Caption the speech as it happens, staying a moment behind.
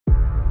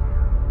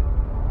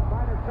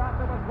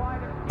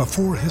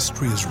Before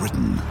history is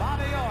written,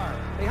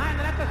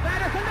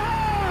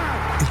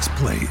 it's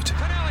played.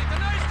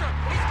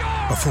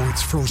 Before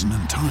it's frozen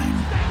in time,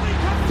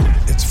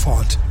 it's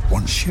fought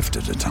one shift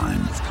at a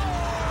time.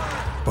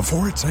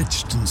 Before it's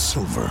etched in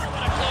silver,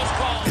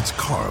 it's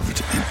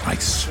carved in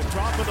ice.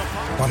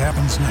 What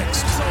happens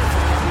next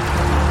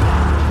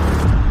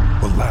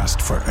will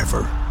last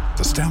forever.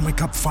 The Stanley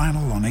Cup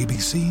Final on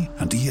ABC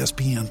and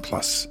ESPN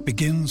Plus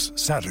begins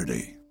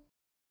Saturday.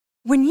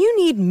 When you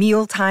need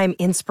mealtime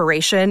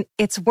inspiration,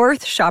 it's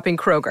worth shopping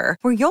Kroger,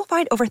 where you'll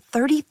find over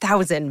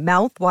 30,000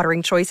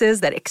 mouth-watering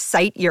choices that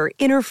excite your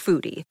inner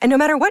foodie. And no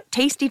matter what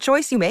tasty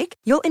choice you make,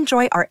 you'll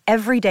enjoy our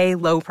everyday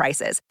low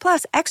prices,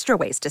 plus extra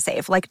ways to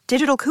save, like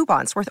digital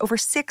coupons worth over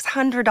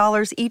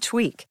 $600 each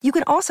week. You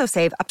can also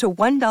save up to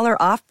 $1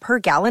 off per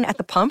gallon at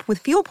the pump with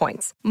fuel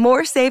points.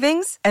 More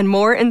savings and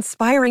more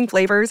inspiring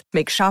flavors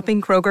make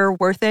shopping Kroger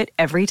worth it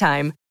every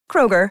time.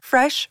 Kroger,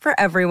 fresh for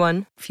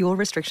everyone. Fuel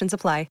restrictions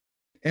apply.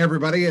 Hey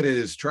everybody, it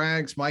is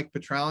Trags Mike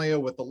Petraglia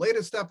with the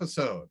latest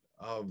episode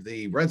of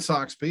the Red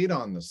Sox Beat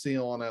on the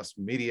CLNS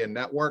Media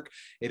Network.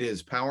 It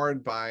is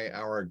powered by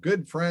our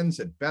good friends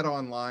at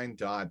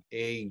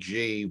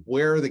betonline.ag,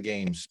 where the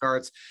game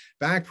starts.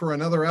 Back for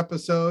another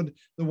episode,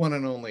 the one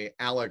and only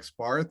Alex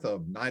Barth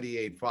of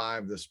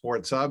 98.5 The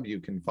Sports Hub.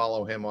 You can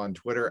follow him on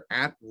Twitter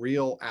at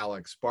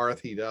 @RealAlexBarth.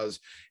 He does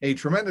a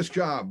tremendous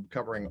job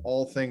covering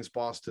all things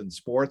Boston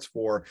sports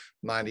for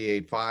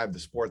 98.5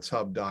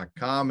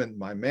 thesportshub.com. And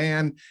my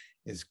man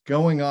is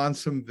going on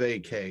some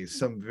vacay,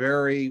 some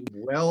very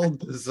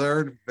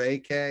well-deserved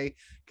vacay.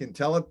 Can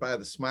tell it by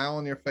the smile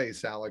on your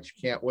face, Alex.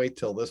 You can't wait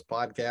till this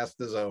podcast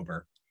is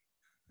over.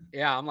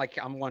 Yeah,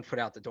 I'm 1 foot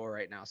out the door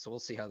right now, so we'll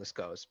see how this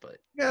goes. But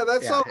yeah,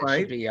 that's all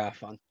right. It should be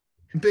fun.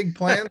 Big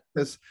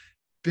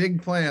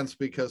plans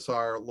because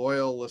our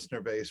loyal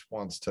listener base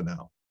wants to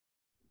know.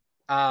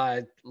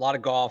 A lot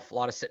of golf, a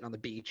lot of sitting on the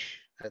beach.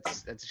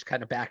 That's just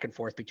kind of back and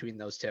forth between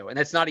those two, and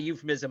that's not a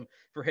euphemism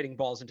for hitting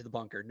balls into the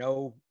bunker.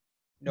 No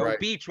right.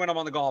 Beach when I'm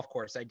on the golf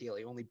course,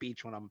 ideally. Only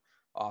beach when I'm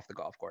off the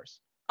golf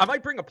course. I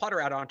might bring a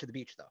putter out onto the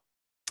beach, though.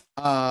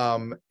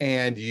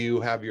 And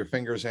you have your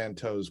fingers and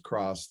toes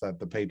crossed that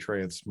the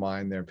Patriots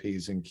mind their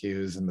P's and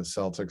Q's, and the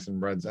Celtics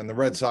and the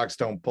Red Sox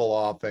don't pull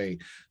off a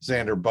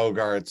Xander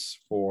Bogaerts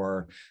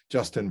for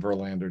Justin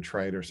Verlander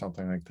trade or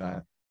something like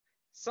that.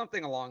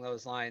 Something along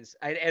those lines.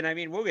 I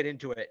mean, we'll get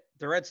into it.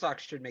 The Red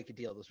Sox should make a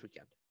deal this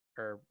weekend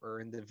or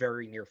in the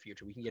very near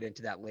future. We can get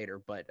into that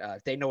later, but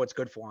if they know what's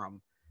good for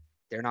them,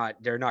 they're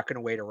not going to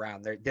wait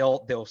around.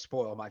 They'll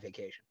spoil my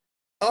vacation.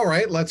 All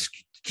right, let's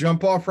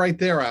jump off right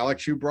there,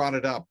 Alex. You brought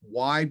it up.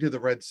 Why do the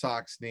Red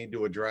Sox need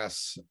to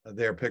address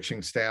their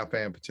pitching staff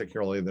and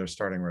particularly their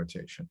starting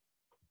rotation?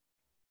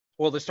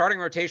 Well, the starting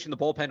rotation, the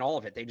bullpen, all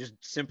of it, they just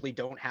simply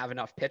don't have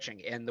enough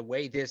pitching. And the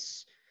way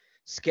this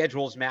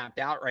schedule is mapped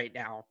out right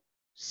now,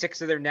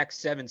 6 of their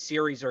next 7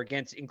 series are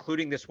against,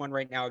 including this one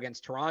right now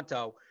against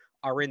Toronto,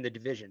 are in the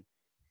division.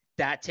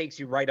 That takes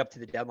you right up to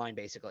the deadline,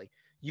 basically.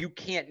 You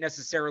can't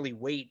necessarily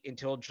wait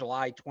until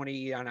July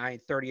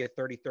 29th, 30th,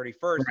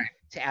 31st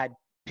to add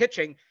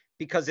pitching,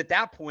 because at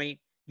that point,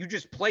 you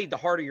just played the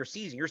heart of your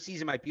season. Your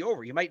season might be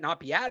over. You might not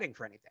be adding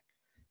for anything.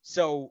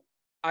 So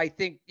I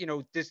think,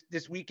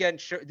 this week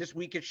is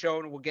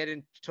shown, and we'll get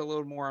into a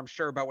little more, I'm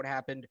sure, about what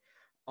happened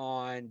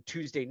on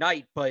Tuesday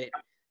night, but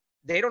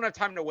they don't have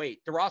time to wait.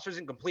 The roster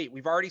isn't complete.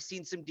 We've already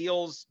seen some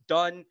deals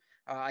done.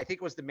 I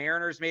think it was the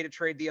Mariners made a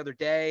trade the other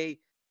day.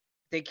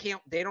 They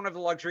don't have the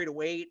luxury to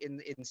wait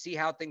and see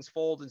how things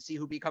fold and see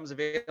who becomes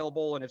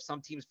available. And if some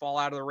teams fall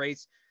out of the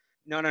race,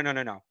 no.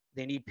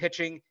 They need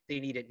pitching. They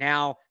need it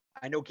now.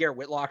 I know Garrett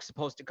Whitlock's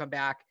supposed to come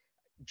back.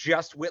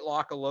 Just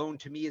Whitlock alone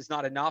to me is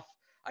not enough.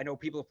 I know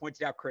people have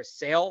pointed out Chris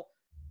Sale.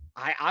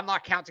 I'm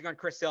not counting on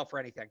Chris Sale for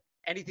anything.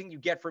 Anything you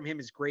get from him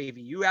is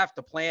gravy. You have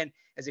to plan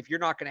as if you're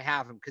not going to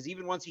have him, because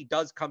even once he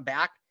does come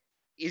back,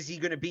 is he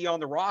going to be on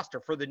the roster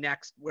for the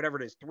next,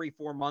 whatever it is,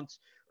 3-4 months,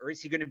 or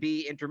is he going to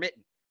be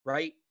intermittent,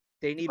 right?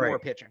 They need more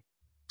pitching.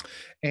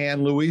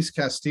 And Luis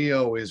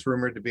Castillo is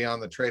rumored to be on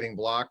the trading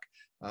block.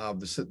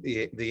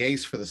 The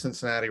ace for the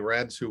Cincinnati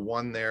Reds, who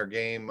won their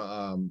game.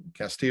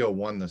 Castillo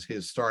won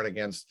his start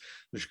against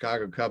the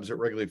Chicago Cubs at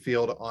Wrigley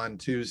Field on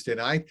Tuesday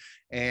night.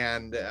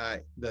 And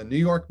the New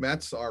York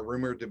Mets are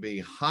rumored to be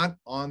hot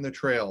on the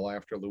trail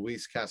after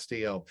Luis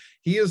Castillo.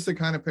 He is the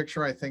kind of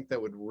pitcher I think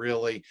that would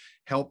really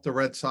help the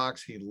Red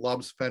Sox. He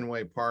loves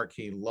Fenway Park.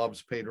 He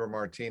loves Pedro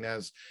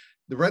Martinez.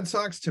 The Red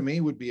Sox, to me,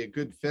 would be a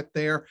good fit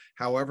there.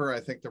 However, I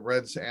think the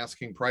Reds'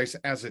 asking price,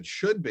 as it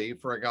should be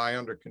for a guy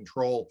under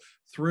control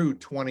through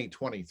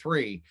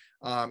 2023,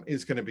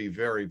 is going to be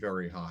very,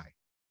 very high.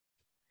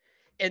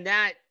 And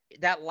that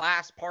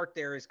last part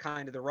there is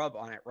kind of the rub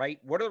on it, right?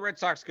 What are the Red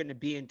Sox going to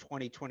be in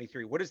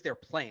 2023? What is their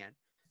plan?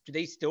 Do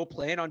they still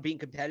plan on being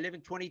competitive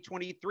in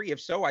 2023? If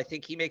so, I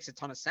think he makes a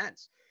ton of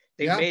sense.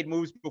 They've made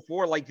moves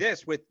before like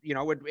this with,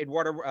 not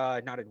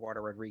Eduardo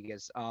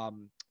Rodriguez.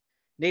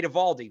 Nate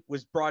Eovaldi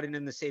was brought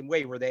in the same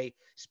way, where they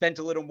spent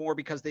a little more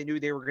because they knew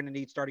they were going to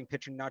need starting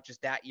pitching, not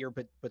just that year,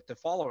 but the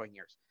following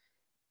years.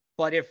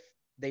 But if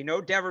they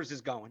know Devers is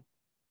going,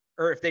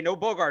 or if they know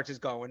Bogaerts is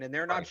going and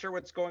they're not Right. sure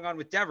what's going on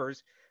with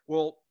Devers,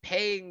 well,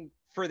 paying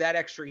for that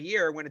extra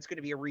year when it's going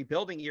to be a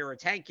rebuilding year or a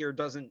tank year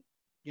doesn't,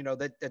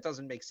 that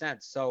doesn't make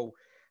sense. So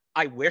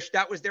I wish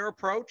that was their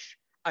approach.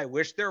 I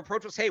wish their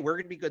approach was, hey, we're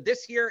going to be good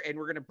this year and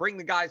we're going to bring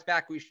the guys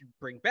back we should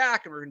bring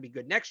back and we're going to be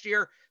good next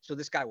year. So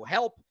this guy will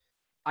help.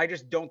 I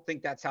just don't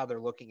think that's how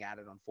they're looking at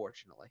it,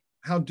 unfortunately.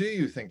 How do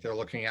you think they're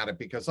looking at it?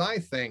 Because I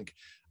think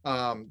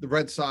the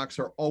Red Sox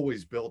are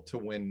always built to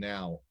win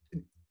now.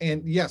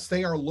 And yes,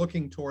 they are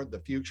looking toward the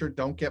future.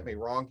 Don't get me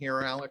wrong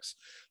here, Alex,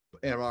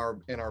 and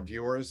our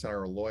viewers and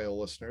our loyal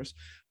listeners.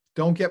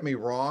 Don't get me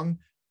wrong.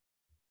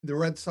 The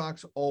Red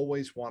Sox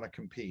always want to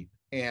compete,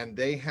 and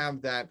they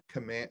have that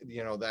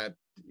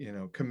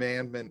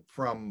commandment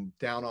from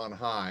down on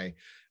high,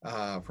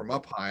 from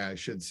up high, I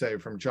should say,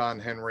 from John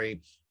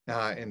Henry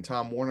and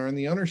Tom Werner in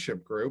the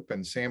ownership group,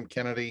 and Sam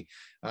Kennedy,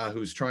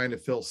 who's trying to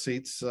fill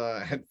seats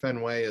at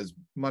Fenway as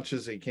much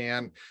as he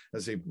can,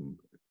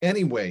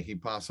 any way he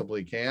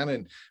possibly can,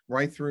 and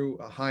right through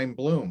Chaim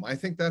Bloom. I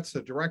think that's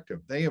the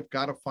directive. They have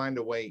got to find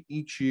a way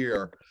each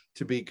year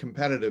to be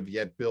competitive,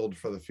 yet build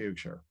for the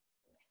future.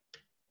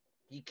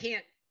 You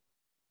can't.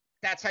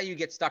 That's how you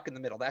get stuck in the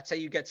middle. That's how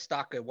you get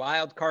stuck, a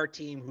wild card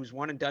team who's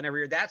won and done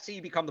every year. That's how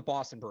you become the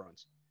Boston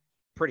Bruins,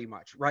 pretty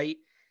much, right?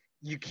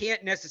 You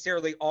can't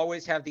necessarily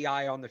always have the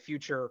eye on the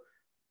future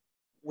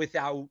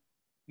without,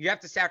 you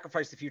have to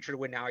sacrifice the future to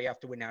win now. You have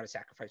to win now to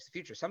sacrifice the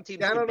future. Some teams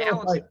can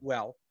balance it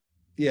well.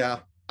 Yeah.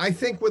 I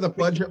think with a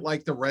budget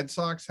like the Red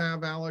Sox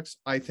have, Alex,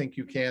 I think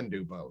you can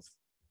do both.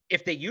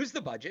 If they use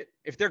the budget,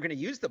 if they're going to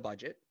use the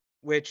budget,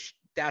 which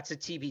that's a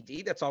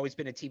TBD, that's always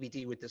been a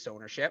TBD with this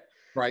ownership.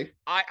 Right.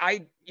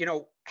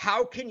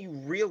 How can you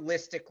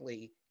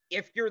realistically,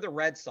 if you're the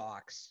Red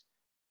Sox,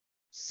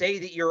 say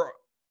that you're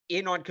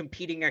in on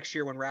competing next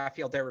year when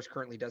Rafael Devers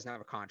currently doesn't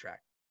have a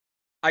contract?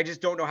 I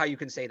just don't know how you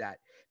can say that,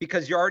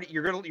 because you're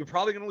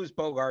probably going to lose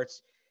Bogaerts.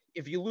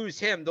 If you lose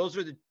him, those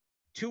are the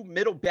two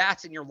middle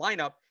bats in your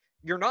lineup.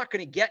 You're not going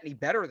to get any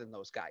better than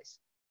those guys,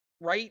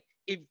 right?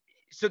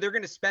 So they're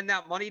going to spend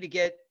that money to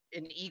get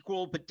an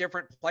equal but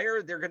different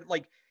player. They're going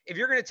to, if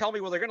you're going to tell me,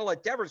 well, they're going to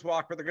let Devers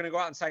walk, but they're going to go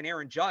out and sign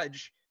Aaron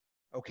Judge.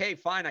 Okay,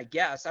 fine, I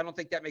guess. I don't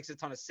think that makes a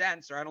ton of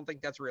sense, or I don't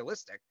think that's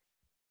realistic.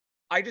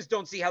 I just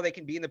don't see how they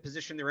can be in the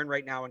position they're in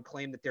right now and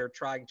claim that they're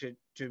trying to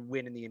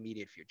win in the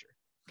immediate future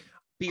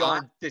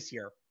beyond this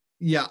year.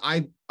 Yeah,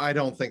 I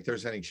don't think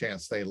there's any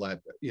chance they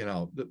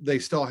they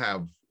still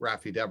have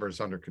Rafi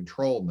Devers under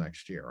control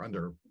next year,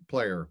 under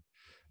player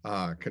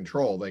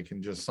control. They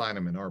can just sign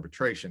him in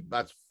arbitration.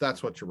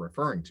 That's what you're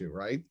referring to,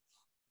 right?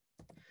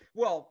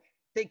 Well,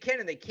 they can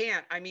and they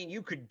can't. I mean,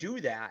 you could do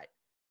that,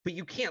 but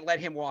you can't let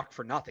him walk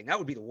for nothing. That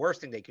would be the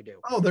worst thing they could do.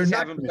 Oh, they're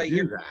not going to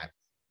do that.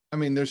 I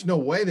mean, there's no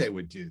way they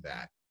would do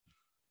that.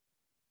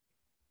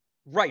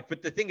 Right,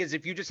 but the thing is,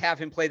 if you just have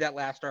him play that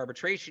last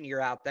arbitration year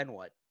out, then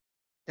what?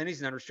 Then he's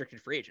an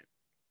unrestricted free agent.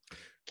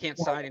 Can't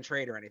sign and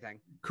trade or anything.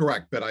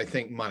 Correct, but I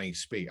think money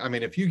speaks. I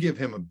mean, if you give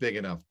him a big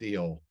enough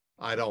deal,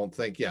 I don't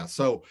think, yeah.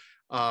 So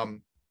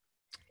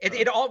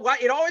it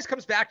always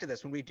comes back to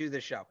this when we do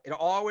this show. It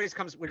always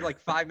comes, we're like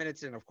 5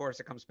 minutes in, of course,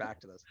 it comes back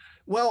to this.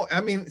 Well,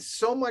 I mean,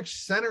 so much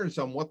centers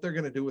on what they're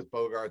going to do with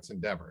Bogaerts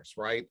and Devers,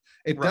 right?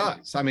 It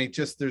does. I mean,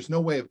 just there's no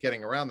way of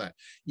getting around that.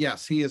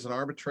 Yes, he is an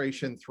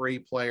arbitration 3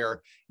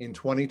 player in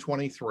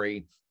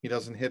 2023. He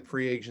doesn't hit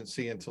free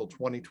agency until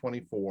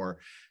 2024.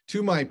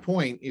 To my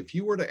point, if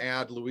you were to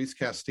add Luis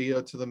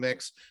Castillo to the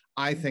mix,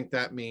 I think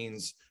that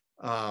means,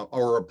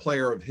 or a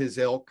player of his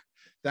ilk,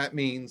 that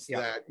means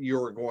that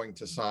you're going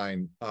to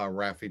sign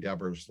Rafi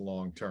Devers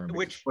long-term.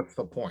 What's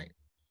the point?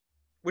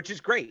 Which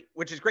is great.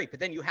 But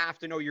then you have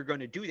to know you're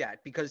going to do that,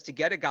 because to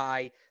get a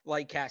guy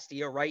like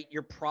Castillo, right,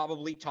 you're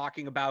probably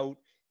talking about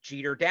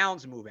Jeter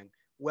Downs moving.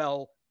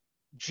 Well,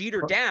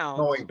 Jeter Downs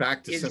going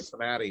back to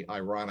Cincinnati,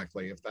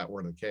 ironically, if that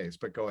were the case,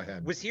 but go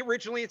ahead. Was he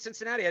originally in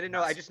Cincinnati? I didn't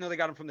know. I just know they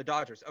got him from the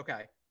Dodgers.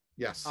 Okay.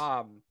 Yes.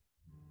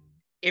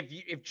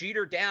 If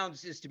Jeter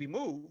Downs is to be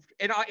moved,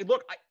 and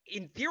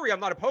in theory, I'm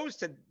not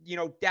opposed to,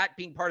 that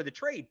being part of the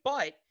trade,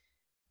 but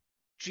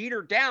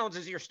Jeter Downs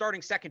is your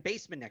starting second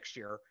baseman next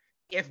year.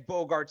 If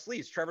Bogaerts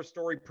leaves, Trevor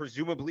Story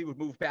presumably would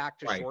move back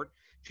to short.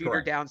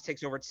 Jeter Downs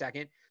takes over at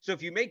second. So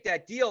if you make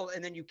that deal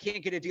and then you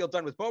can't get a deal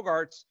done with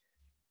Bogaerts,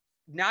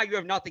 now you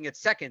have nothing at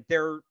second.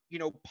 Their,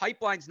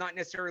 pipeline's not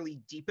necessarily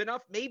deep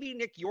enough. Maybe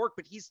Nick York,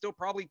 but he's still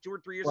probably 2 or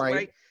 3 years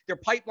away. Their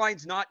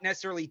pipeline's not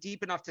necessarily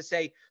deep enough to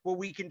say, well,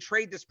 we can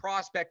trade this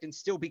prospect and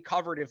still be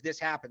covered if this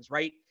happens,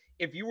 right?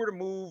 If you were to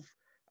move,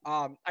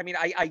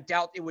 I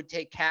doubt it would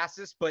take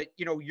Cassis, but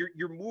they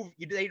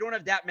don't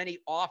have that many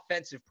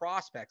offensive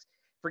prospects.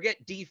 Forget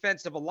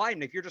defensive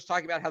alignment. If you're just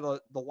talking about how the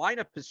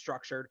lineup is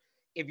structured,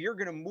 if you're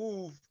going to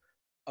move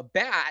a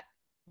bat,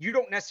 you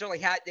don't necessarily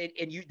have,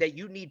 and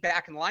you need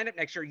back in the lineup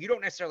next year, you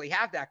don't necessarily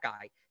have that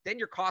guy. Then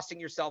you're costing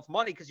yourself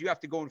money because you have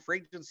to go in free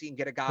agency and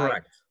get a guy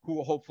who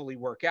will hopefully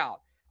work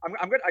out.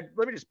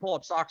 Let me just pull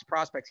up Sox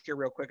prospects here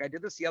real quick. I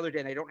did this the other day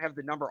and I don't have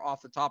the number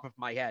off the top of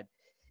my head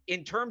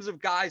in terms of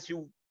guys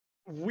who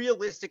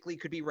realistically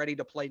could be ready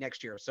to play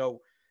next year.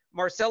 So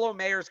Marcelo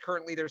Mayer is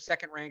currently their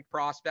second-ranked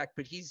prospect,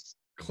 but he's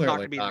Clearly not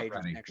going to be in the majors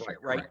ready. next year,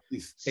 right?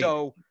 He's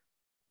So, 18.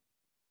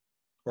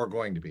 Or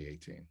going to be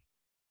 18.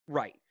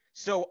 Right.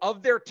 So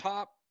of their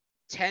top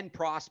 10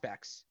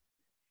 prospects,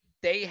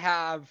 they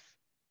have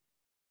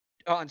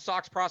on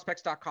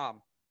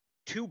SoxProspects.com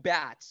 2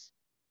 bats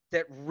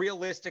that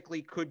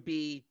realistically could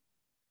be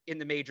in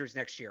the majors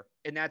next year.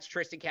 And that's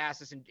Tristan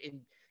Casas and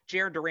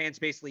Jarren Duran's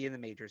basically in the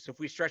majors. So if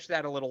we stretch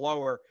that a little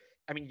lower,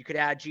 I mean, you could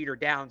add Jeter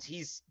Downs.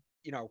 He's,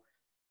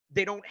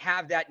 they don't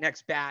have that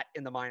next bat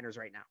in the minors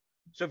right now.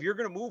 So if you're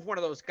going to move one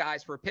of those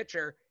guys for a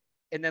pitcher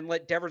and then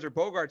let Devers or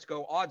Bogarts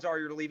go, odds are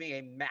you're leaving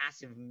a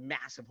massive,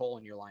 massive hole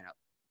in your lineup.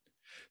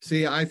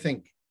 See, I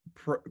think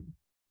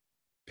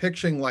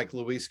pitching like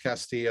Luis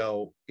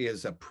Castillo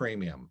is a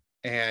premium,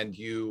 and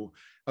you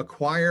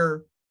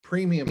acquire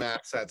premium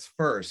assets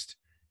first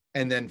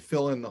and then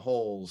fill in the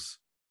holes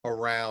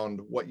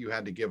around what you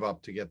had to give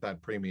up to get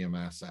that premium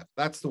asset.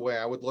 That's the way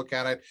I would look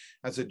at it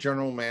as a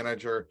general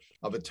manager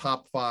of a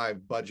top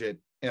 5 budget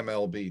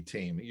MLB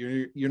team.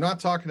 You're not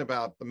talking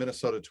about the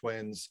Minnesota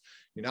Twins.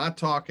 You're not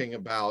talking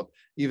about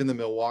even the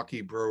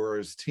Milwaukee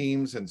Brewers,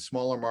 teams in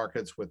smaller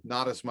markets with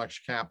not as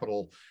much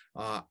capital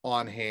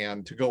on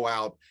hand to go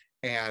out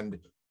and,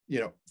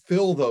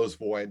 fill those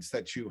voids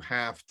that you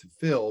have to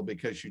fill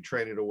because you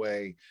traded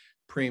away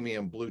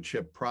premium blue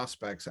chip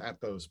prospects at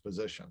those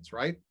positions,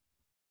 right?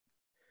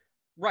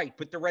 Right.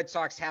 But the Red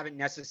Sox haven't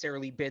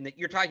necessarily been that.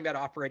 You're talking about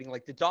operating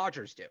like the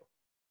Dodgers do.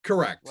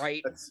 Correct.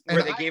 Right.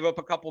 Where they gave up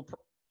a couple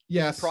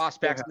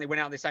prospects and they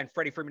went out and they signed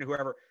Freddie Freeman,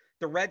 whoever.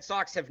 The Red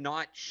Sox have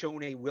not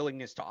shown a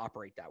willingness to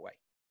operate that way.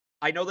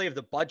 I know they have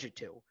the budget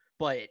to,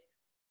 but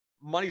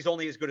money's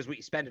only as good as what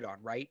you spend it on,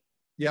 right?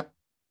 Yep.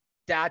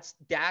 That's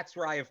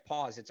where I have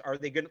pause. Are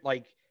they going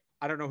to,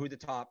 I don't know who the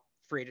top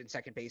free agent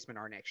second baseman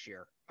are next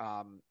year.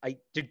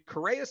 Did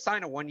Correa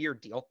sign a 1-year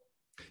deal?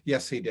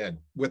 Yes, he did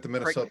with the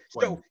Minnesota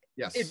Twins. So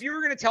yes. If you were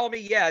going to tell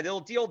me, they'll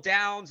deal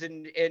Downs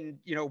and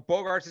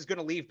Bogarts is going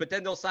to leave, but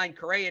then they'll sign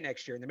Correa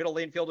next year. In the middle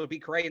infield will be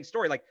Correa and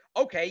Story.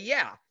 Okay,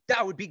 yeah,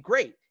 that would be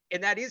great.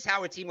 And that is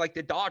how a team like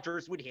the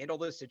Dodgers would handle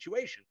this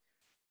situation.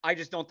 I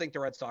just don't think the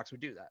Red Sox would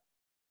do that.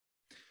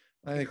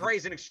 Correa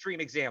is an extreme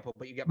example,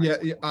 but you get my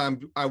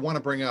point. I want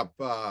to bring up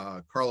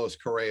Carlos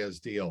Correa's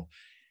deal.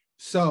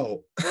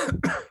 So,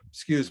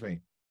 excuse me.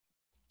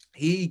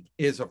 He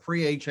is a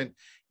free agent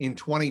in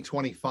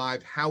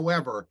 2025.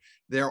 However,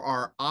 there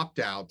are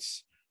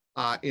opt-outs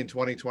in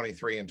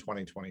 2023 and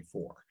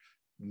 2024.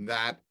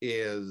 That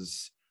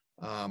is,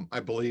 I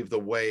believe, the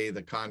way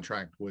the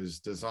contract was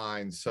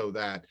designed so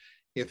that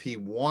if he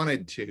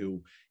wanted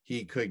to,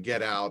 he could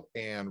get out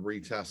and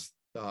retest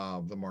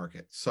the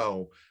market.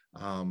 So,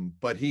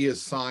 but he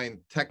is signed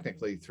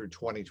technically through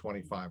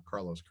 2025.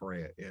 Carlos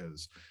Correa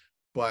is,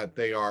 but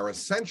they are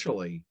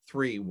essentially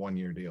 3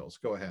 1-year deals.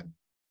 Go ahead.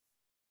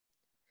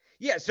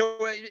 Yeah. So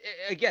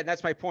again,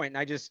 that's my point.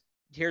 And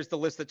here's the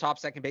list of the top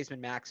second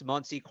baseman: Max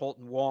Muncy,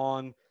 Colton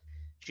Wong,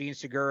 Gene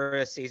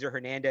Segura, Cesar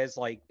Hernandez,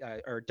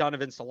 or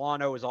Donovan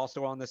Solano is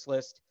also on this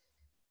list.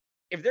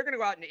 If they're going to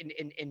go out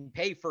and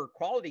pay for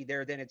quality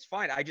there, then it's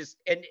fine. I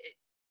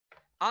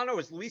don't know.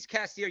 Is Luis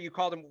Castillo, you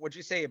called him, would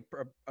you say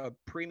a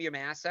premium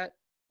asset?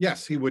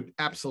 Yes, he would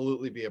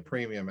absolutely be a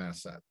premium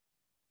asset.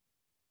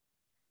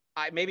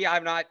 Maybe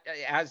I'm not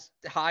as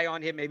high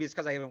on him. Maybe it's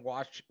because I haven't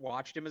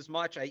watched him as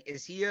much. I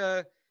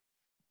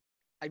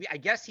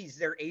guess he's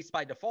their ace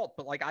by default,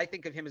 but I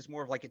think of him as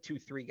more of a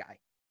 2-3 guy.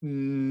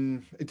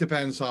 It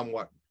depends on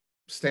what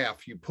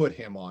staff you put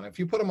him on. If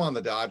you put him on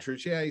the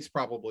Dodgers, he's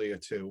probably a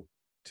 2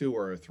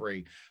 or a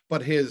 3,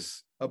 but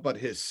his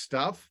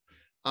stuff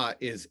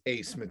is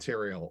ace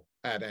material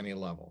at any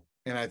level.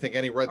 And I think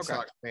any Red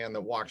Sox fan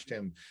that watched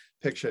him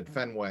pitch at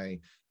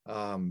Fenway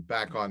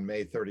back on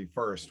May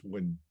 31st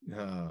would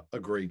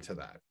agree to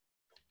that.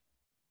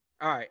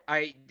 All right.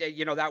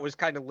 That was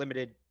kind of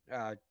limited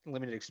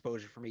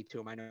exposure for me to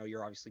him. I know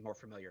you're obviously more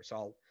familiar,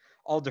 so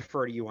I'll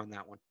defer to you on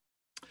that one.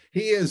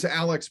 He is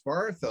Alex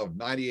Barth of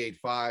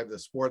 98.5 The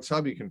Sports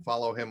Hub. You can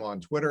follow him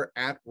on Twitter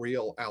at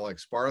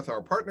 @RealAlexBarth.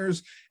 Our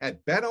partners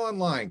at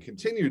BetOnline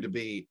continue to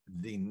be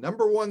the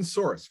 #1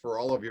 source for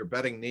all of your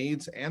betting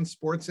needs and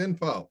sports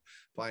info.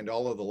 Find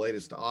all of the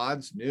latest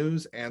odds,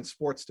 news, and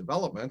sports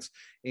developments,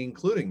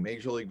 including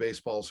Major League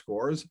Baseball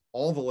scores,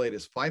 all the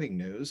latest fighting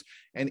news,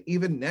 and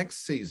even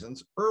next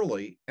season's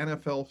early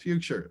NFL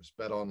futures.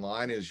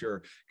 BetOnline is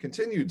your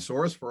continued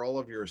source for all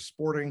of your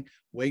sporting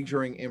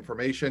wagering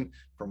information,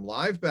 from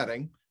live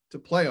betting to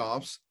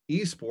playoffs,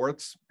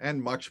 esports,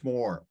 and much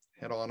more.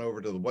 Head on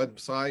over to the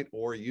website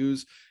or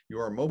use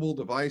your mobile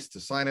device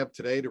to sign up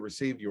today to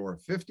receive your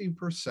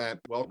 50%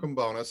 welcome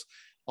bonus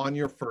on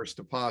your first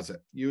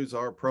deposit. Use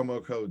our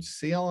promo code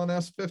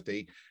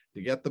CLNS50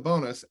 to get the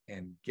bonus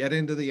and get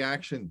into the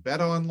action.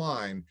 Bet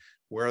online,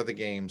 where the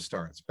game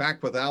starts.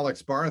 Back with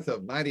Alex Barth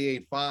of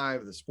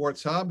 98.5 The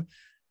Sports Hub.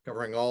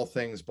 covering all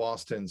things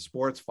Boston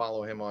sports.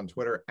 Follow him on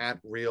Twitter at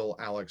Real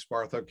Alex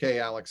Barth. Okay,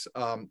 Alex,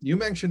 you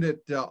mentioned it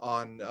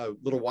on a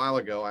little while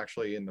ago,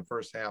 actually in the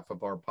first half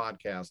of our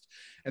podcast,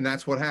 and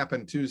that's what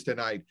happened Tuesday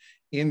night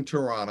in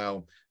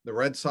Toronto. The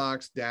Red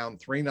Sox down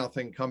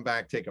 3-0, come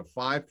back, take a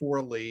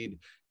 5-4 lead,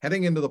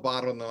 heading into the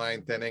bottom of the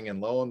ninth inning, and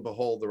lo and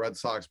behold, the Red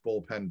Sox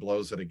bullpen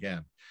blows it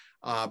again.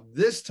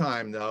 This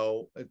time,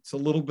 though, it's a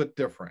little bit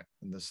different.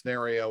 And the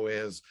scenario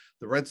is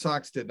the Red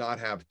Sox did not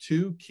have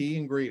two key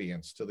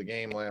ingredients to the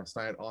game last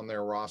night on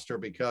their roster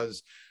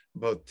because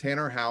both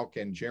Tanner Houck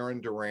and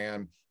Jarren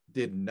Duran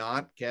did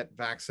not get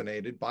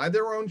vaccinated by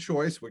their own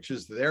choice, which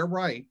is their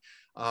right.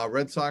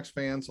 Red Sox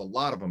fans, a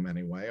lot of them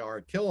anyway,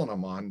 are killing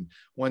them on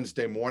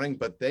Wednesday morning,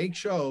 but they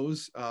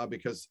chose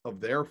because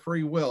of their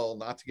free will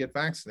not to get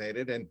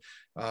vaccinated. And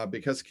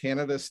because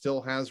Canada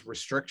still has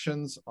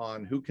restrictions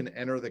on who can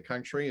enter the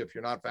country if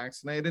you're not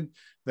vaccinated,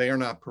 they are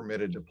not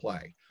permitted to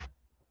play.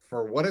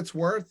 For what it's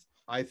worth,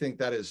 I think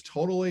that is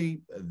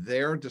totally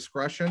their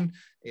discretion.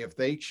 If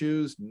they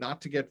choose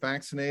not to get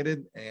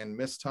vaccinated and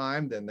miss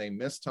time, then they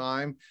miss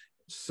time.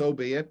 So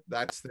be it.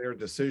 That's their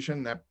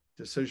decision. That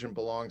decision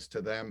belongs to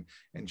them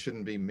and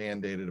shouldn't be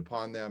mandated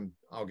upon them.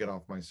 I'll get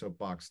off my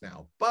soapbox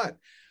now. But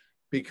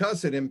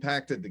because it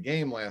impacted the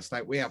game last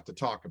night, we have to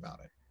talk about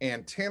it.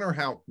 And Tanner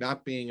Houck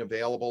not being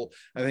available,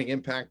 I think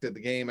impacted the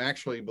game,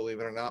 actually,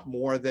 believe it or not,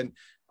 more than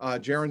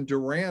Jarren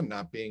Duran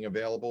not being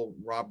available.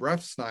 Rob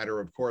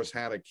Refsnyder, of course,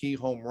 had a key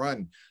home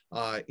run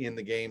in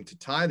the game to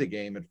tie the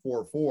game at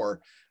 4-4.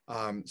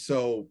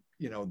 So,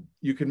 you know,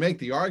 you can make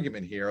the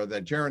argument here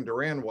that Jarren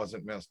Duran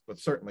wasn't missed, but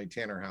certainly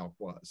Tanner Houck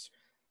was.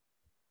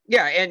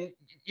 Yeah, and,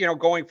 you know,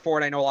 going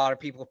forward, I know a lot of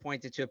people have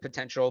pointed to a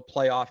potential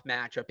playoff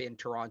matchup in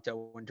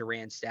Toronto and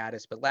Duran's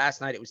status, but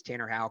last night it was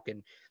Tanner Houck.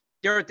 And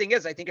the other thing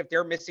is, I think if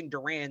they're missing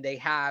Duran, they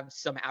have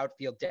some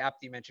outfield depth.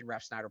 You mentioned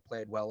Refsnyder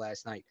played well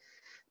last night.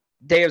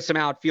 They have some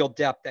outfield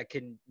depth that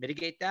can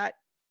mitigate that.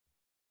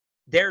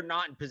 They're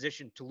not in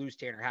position to lose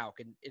Tanner Houck.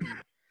 And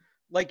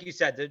like you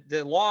said,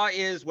 the law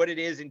is what it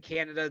is in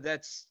Canada.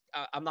 That's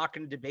I'm not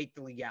going to debate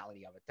the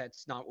legality of it.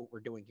 That's not what we're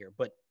doing here.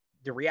 But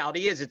the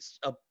reality is it's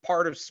a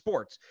part of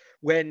sports.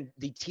 When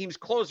the team's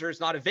closer is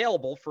not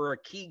available for a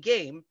key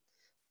game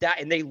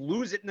and they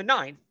lose it in the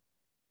ninth,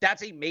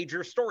 that's a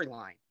major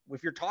storyline.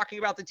 If you're talking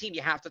about the team,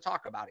 you have to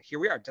talk about it. Here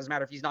we are. It doesn't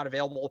matter if he's not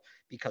available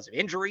because of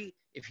injury,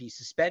 if he's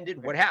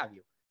suspended, what have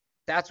you.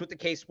 That's what the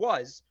case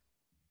was.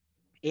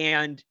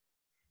 And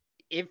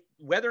if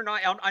whether or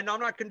not, I'm not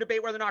going to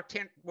debate whether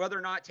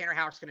or not Tanner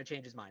Houck's going to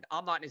change his mind.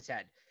 I'm not in his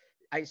head.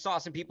 I saw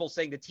some people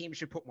saying the team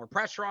should put more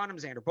pressure on him.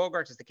 Xander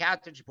Bogaerts is the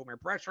captain, should put more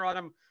pressure on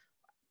him.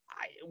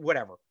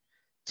 Whatever.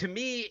 To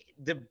me,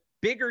 the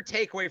bigger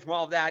takeaway from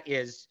all of that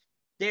is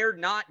they're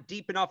not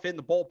deep enough in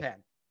the bullpen.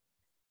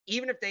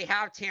 Even if they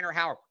have Tanner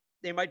Houck,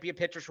 they might be a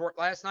pitcher short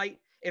last night.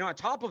 And on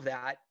top of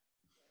that,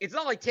 it's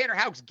not like Tanner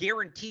Houck's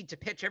guaranteed to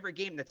pitch every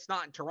game that's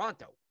not in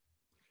Toronto.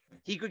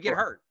 He could get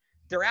hurt.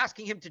 They're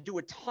asking him to do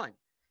a ton.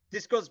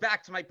 This goes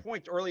back to my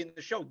point early in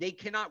the show. They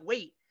cannot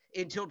wait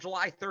until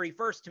July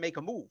 31st to make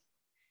a move.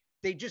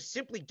 They just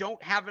simply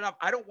don't have enough.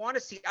 I don't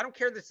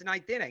care if it's the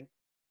ninth inning.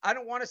 I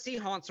don't want to see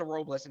Hansel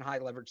Robles in high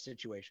leverage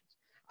situations.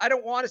 I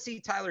don't want to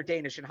see Tyler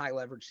Danish in high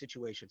leverage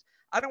situations.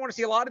 I don't want to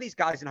see a lot of these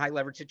guys in high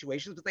leverage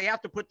situations, but they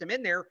have to put them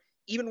in there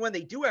even when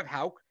they do have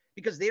Houck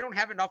because they don't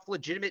have enough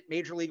legitimate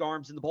major league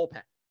arms in the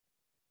bullpen.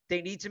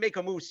 They need to make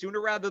a move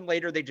sooner rather than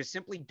later. They just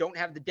simply don't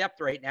have the depth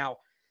right now.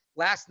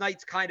 Last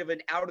night's kind of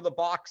an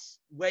out-of-the-box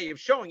way of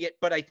showing it,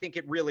 but I think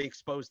it really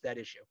exposed that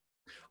issue.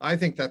 I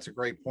think that's a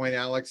great point,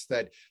 Alex,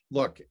 that,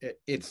 look,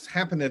 it's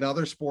happened in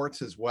other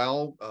sports as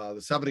well. The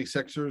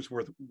 76ers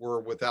were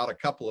without a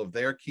couple of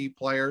their key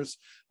players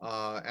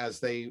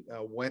as they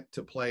went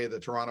to play the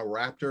Toronto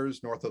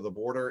Raptors north of the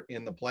border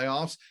in the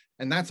playoffs.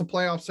 And that's a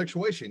playoff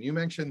situation. You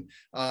mentioned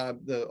a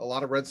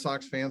lot of Red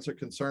Sox fans are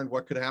concerned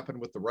what could happen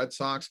with the Red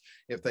Sox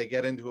if they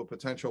get into a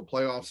potential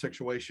playoff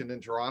situation in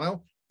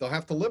Toronto. They'll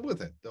have to live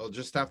with it. They'll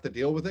just have to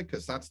deal with it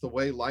because that's the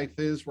way life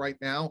is right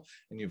now.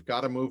 And you've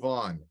got to move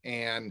on.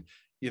 And,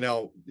 you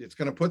know, it's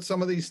going to put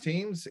some of these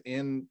teams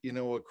in, you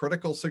know, a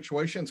critical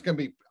situation. It's going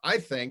to be, I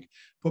think,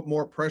 put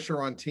more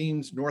pressure on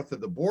teams north of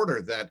the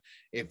border that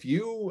if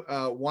you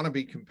want to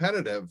be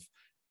competitive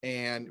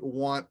and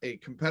want a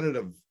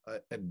competitive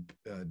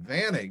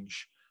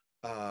advantage,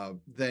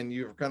 then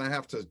you're going to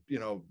have to, you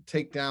know,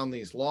 take down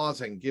these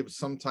laws and give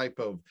some type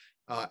of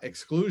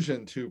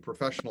exclusion to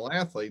professional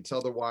athletes.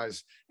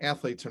 Otherwise,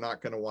 athletes are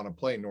not going to want to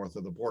play north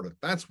of the border.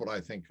 That's what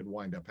I think could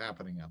wind up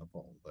happening out of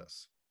all of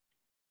this.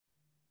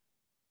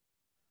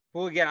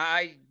 Well, again,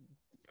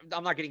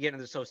 I'm not going to get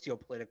into the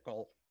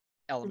socio-political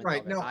element.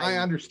 Right. Of it. No, I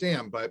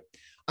understand, but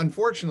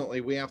unfortunately,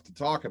 we have to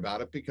talk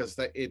about it because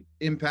it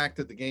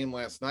impacted the game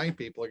last night.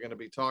 People are going to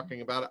be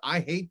talking about it. I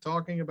hate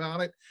talking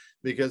about it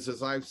because,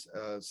 as I've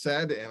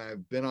said, and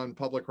I've been on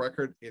public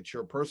record, it's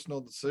your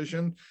personal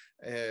decision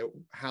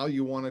how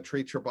you want to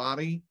treat your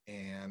body.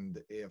 And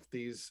if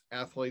these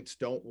athletes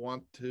don't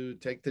want to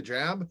take the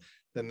jab,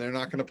 then they're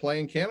not going to play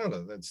in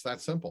Canada. That's that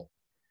simple.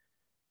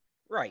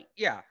 Right.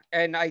 Yeah.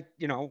 And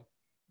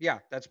Yeah,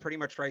 that's pretty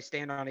much where I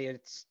stand on it.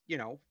 It's,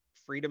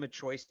 freedom of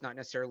choice, not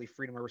necessarily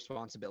freedom of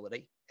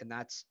responsibility. And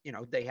that's,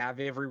 they have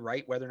every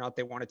right, whether or not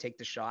they want to take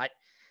the shot.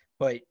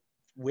 But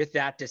with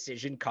that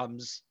decision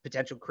comes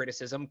potential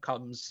criticism,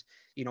 comes,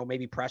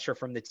 maybe pressure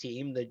from the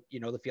team,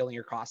 the feeling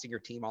you're costing your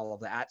team, all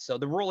of that. So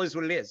the rule is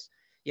what it is.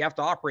 You have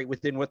to operate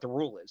within what the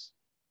rule is.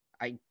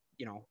 I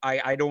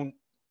don't,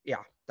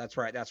 yeah, that's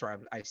right. That's where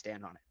I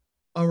stand on it.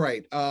 All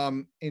right.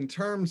 In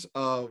terms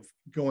of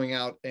going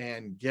out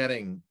and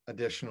getting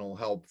additional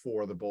help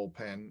for the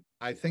bullpen,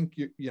 I think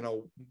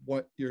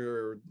what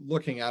you're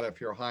looking at if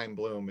you're Chaim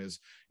Bloom is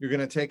you're going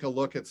to take a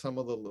look at some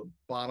of the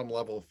bottom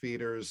level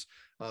feeders,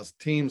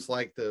 teams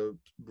like the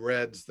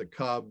Reds, the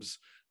Cubs.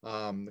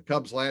 The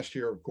Cubs last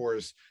year, of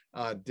course,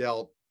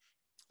 dealt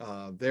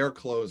their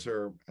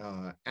closer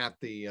at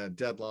the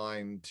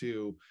deadline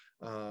to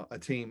a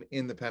team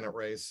in the pennant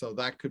race. So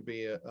that could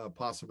be a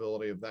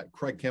possibility of that.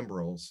 Craig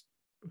Kimbrel's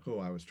who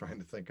I was trying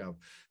to think of.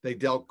 They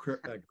dealt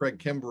Craig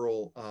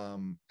Kimbrel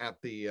at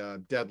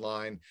the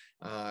deadline,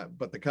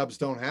 but the Cubs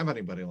don't have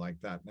anybody like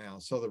that now.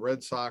 So the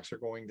Red Sox are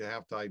going to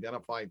have to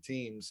identify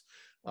teams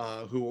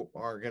who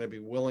are going to be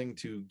willing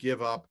to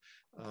give up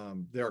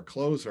their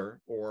closer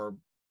or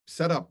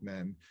set up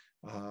men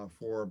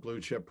for blue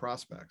chip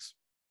prospects,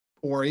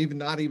 or even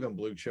not even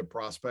blue chip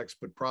prospects,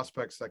 but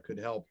prospects that could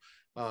help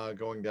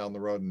going down the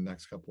road in the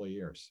next couple of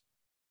years.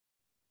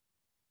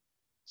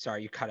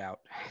 Sorry, you cut out.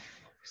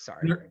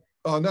 Sorry.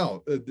 Oh,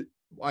 no.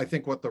 I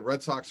think what the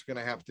Red Sox are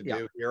going to have to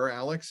do here,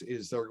 Alex,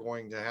 is they're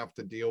going to have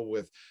to deal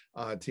with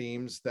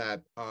teams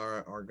that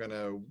are going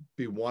to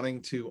be wanting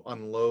to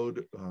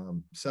unload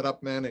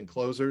setup men and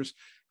closers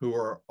who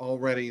are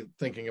already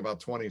thinking about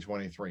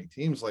 2023.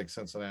 Teams like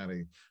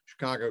Cincinnati,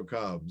 Chicago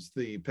Cubs,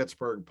 the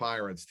Pittsburgh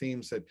Pirates,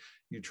 teams that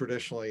you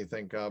traditionally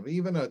think of,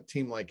 even a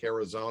team like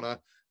Arizona.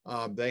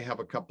 They have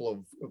a couple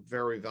of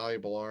very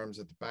valuable arms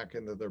at the back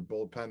end of their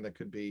bullpen that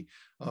could be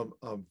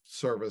of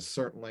service.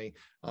 Certainly,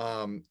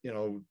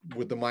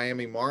 would the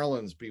Miami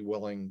Marlins be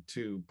willing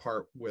to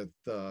part with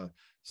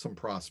some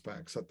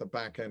prospects at the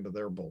back end of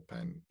their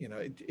bullpen?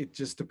 It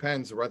just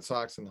depends. The Red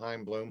Sox and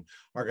Chaim Bloom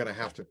are going to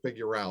have to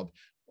figure out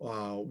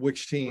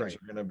which teams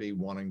are going to be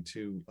wanting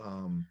to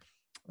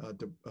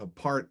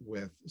part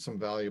with some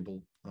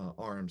valuable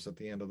arms at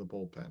the end of the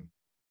bullpen.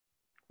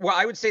 Well,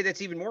 I would say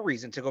that's even more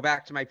reason to go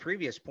back to my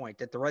previous point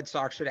that the Red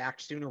Sox should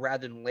act sooner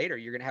rather than later.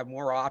 You're going to have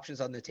more options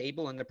on the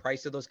table, and the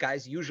price of those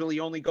guys usually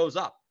only goes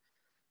up.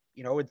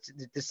 It's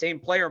the same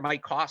player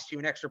might cost you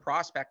an extra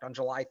prospect on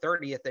July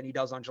 30th than he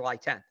does on July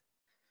 10th.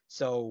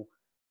 So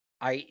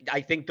I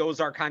think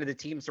those are kind of the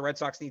teams the Red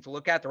Sox need to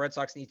look at, the Red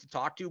Sox need to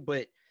talk to,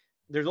 but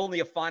there's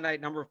only a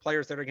finite number of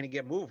players that are going to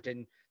get moved.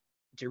 And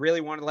do you really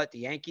want to let the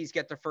Yankees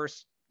get the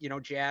first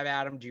jab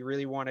at him? Do you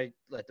really want to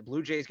let the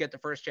Blue Jays get the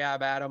first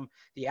jab at him?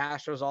 The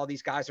Astros, all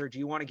these guys, or do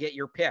you want to get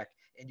your pick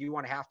and do you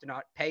want to have to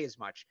not pay as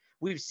much?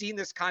 We've seen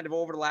this kind of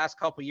over the last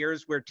couple of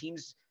years where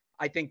teams,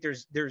 I think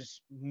there's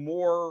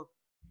more,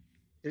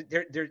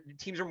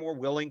 teams are more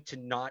willing to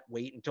not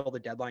wait until the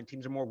deadline.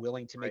 Teams are more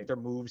willing to make their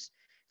moves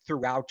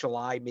throughout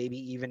July, maybe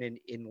even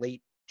in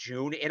late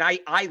June. And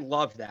I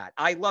love that.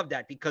 I love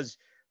that because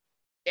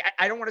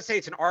I don't want to say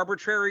it's an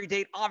arbitrary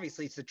date.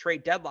 Obviously it's the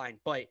trade deadline,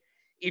 but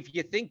if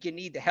you think you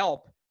need the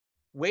help,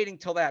 waiting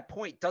till that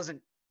point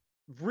doesn't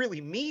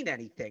really mean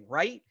anything,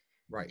 right?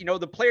 Right.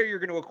 The player you're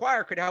going to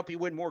acquire could help you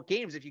win more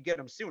games if you get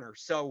them sooner.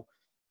 So,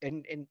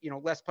 and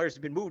less players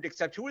have been moved,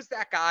 except who was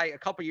that guy a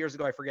couple years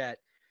ago? I forget.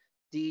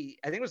 I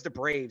think it was the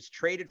Braves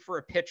traded for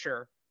a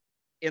pitcher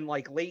in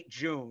like late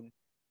June,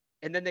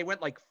 and then they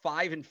went like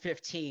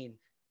 5-15,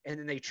 and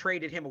then they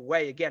traded him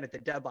away again at the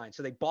deadline.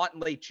 So they bought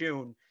in late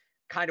June,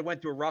 kind of went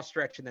through a rough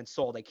stretch and then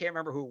sold. I can't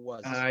remember who it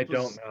was. I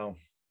don't know.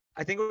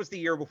 I think it was the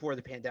year before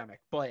the pandemic,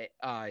 but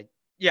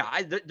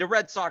the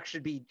Red Sox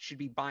should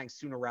be buying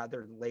sooner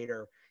rather than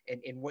later.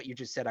 And what you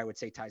just said, I would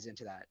say ties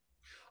into that.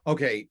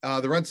 Okay.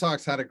 The Red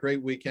Sox had a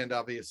great weekend,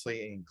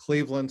 obviously in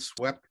Cleveland,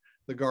 swept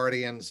the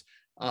Guardians,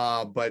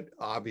 but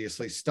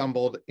obviously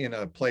stumbled in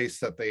a place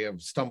that they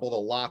have stumbled a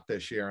lot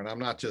this year. And I'm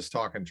not just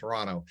talking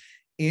Toronto,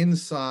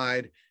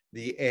 inside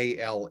the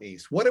AL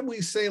East. What did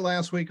we say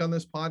last week on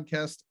this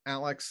podcast,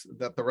 Alex,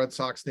 that the Red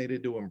Sox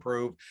needed to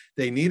improve?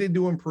 They needed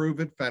to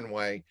improve at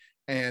Fenway,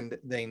 and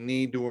they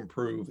need to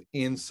improve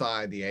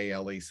inside the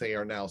AL East. They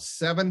are now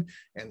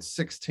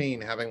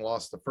 7-16, having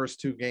lost the first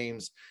two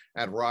games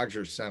at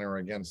Rogers Center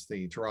against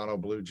the Toronto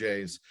Blue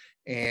Jays.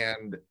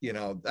 And,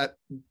 that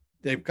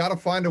they've got to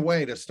find a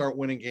way to start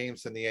winning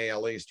games in the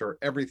AL East, or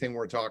everything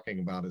we're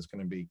talking about is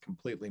going to be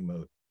completely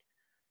moot.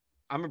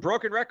 I'm a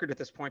broken record at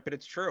this point, but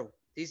it's true.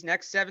 These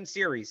next 7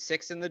 series,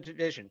 6 in the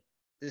division,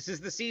 this is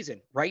the season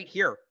right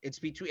here. It's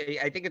between,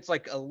 I think it's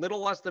like a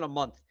little less than a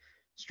month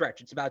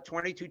stretch. It's about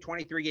 22,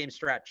 23 game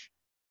stretch.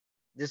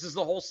 This is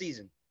the whole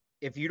season.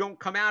 If you don't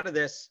come out of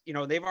this,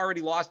 they've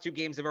already lost 2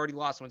 games. They've already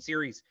lost 1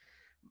 series.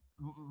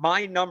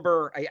 My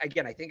number, I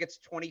think it's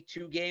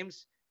 22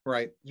 games.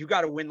 Right. You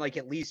got to win like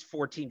at least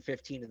 14,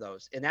 15 of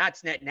those. And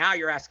that's net. Now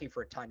you're asking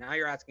for a ton. Now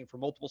you're asking for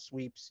multiple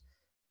sweeps.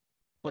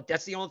 but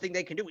that's the only thing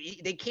they can do.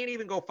 They can't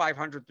even go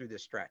 500 through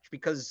this stretch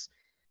because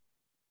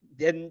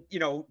then,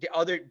 the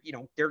other,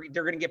 they're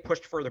going to get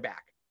pushed further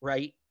back,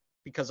 right?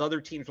 Because other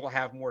teams will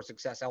have more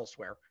success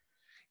elsewhere.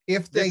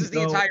 If they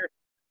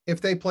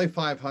play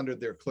 500,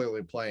 they're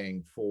clearly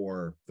playing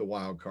for the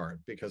wild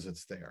card because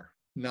it's there.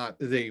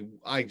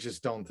 I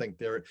just don't think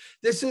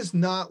this is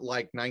not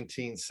like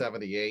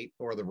 1978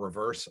 or the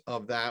reverse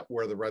of that,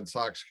 where the Red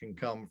Sox can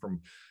come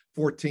from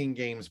 14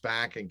 games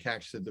back and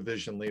catch the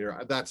division leader.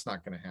 That's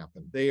not going to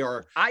happen.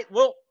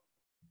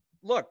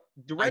 Look,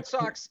 the Red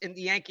Sox and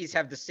the Yankees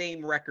have the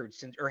same record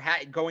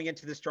going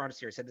into this Toronto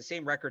series, had the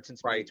same record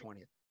since May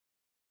 20th.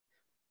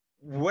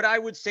 What I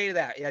would say to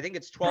that, I think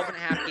it's 12 and a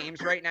half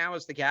games right now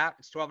is the gap.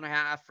 It's 12 and a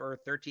half or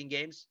 13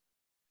 games.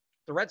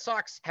 The Red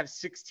Sox have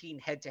 16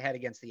 head-to-head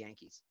against the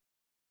Yankees.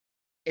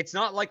 It's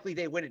not likely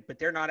they win it, but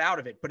they're not out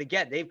of it. But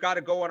again, they've got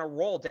to go on a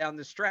roll down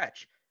the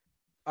stretch.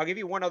 I'll give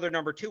you one other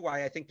number too,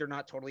 why I think they're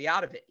not totally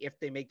out of it if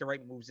they make the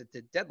right moves at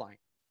the deadline.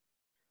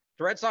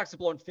 The Red Sox have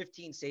blown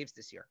 15 saves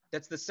this year.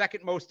 That's the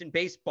second most in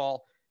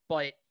baseball,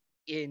 but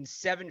in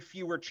 7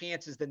 fewer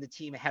chances than the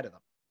team ahead of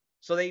them.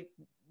 So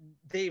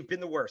they've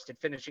been the worst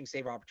at finishing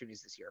save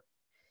opportunities this year.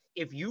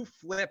 If you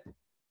flip,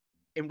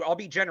 and I'll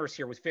be generous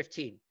here with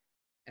 15,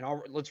 and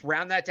let's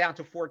round that down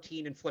to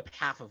 14 and flip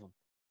half of them.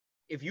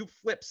 If you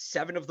flip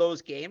 7 of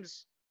those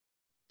games,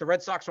 the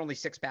Red Sox are only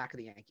 6 back of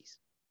the Yankees.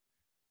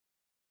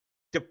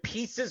 The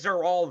pieces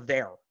are all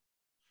there.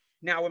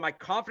 Now, am I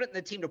confident in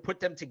the team to put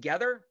them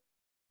together?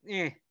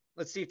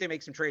 Let's see if they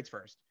make some trades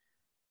first.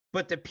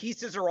 But the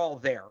pieces are all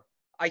there.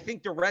 I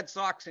think the Red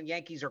Sox and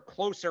Yankees are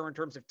closer in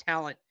terms of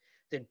talent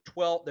than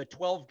the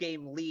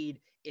 12-game lead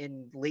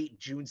in late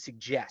June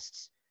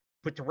suggests.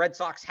 But the Red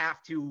Sox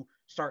have to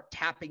start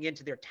tapping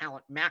into their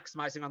talent,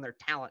 maximizing on their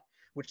talent,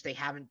 which they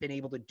haven't been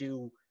able to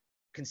do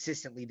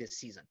consistently this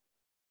season.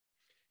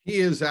 He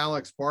is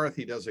Alex Barth.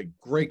 He does a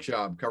great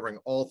job covering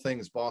all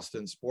things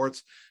Boston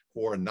sports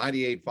for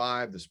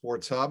 98.5 The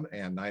Sports Hub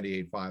and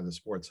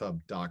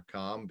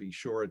 98.5thesportshub.com. Be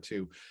sure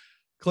to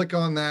click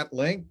on that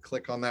link,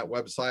 click on that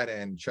website,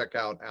 and check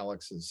out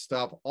Alex's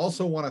stuff.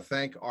 Also want to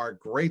thank our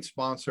great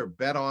sponsor,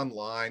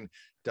 betonline.ag,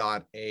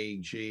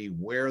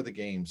 where the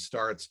game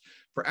starts.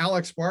 For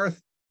Alex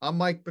Barth, I'm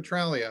Mike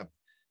Petraglia.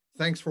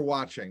 Thanks for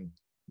watching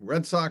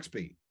Red Sox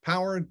Beat,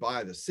 powered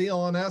by the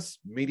CLNS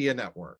Media Network.